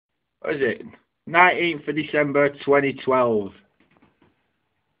What is it? 19th of December 2012.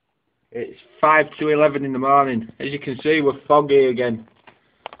 It's 5 to 11 in the morning. As you can see, we're foggy again.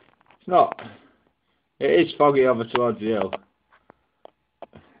 It's not. It is foggy over towards the hill.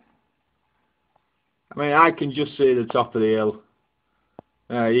 I mean, I can just see the top of the hill.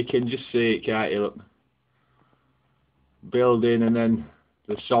 You can just see it, can't you? Look. Building and then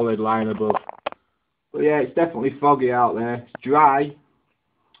the solid line above. But yeah, it's definitely foggy out there. It's dry.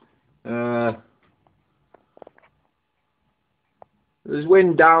 There's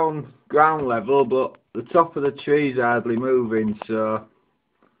wind down ground level, but the top of the trees are hardly moving, so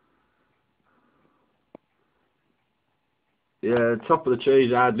yeah, the top of the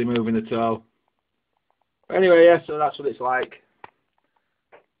trees are hardly moving at all. Anyway, yeah, so that's what it's like.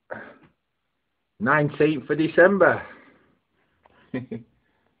 19th of December.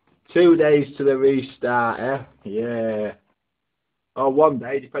 2 days to the restart, eh? Yeah. Or 1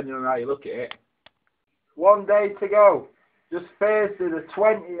 day, depending on how you look at it. 1 day to go. Just facing the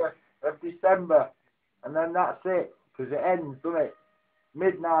 20th of December. And then that's it. Because it ends, doesn't it?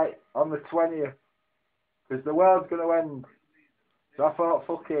 Midnight on the 20th. Because the world's going to end. So I thought,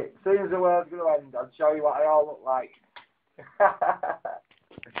 fuck it. As soon as the world's going to end, I'll show you what I all look like.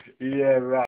 Yeah, right.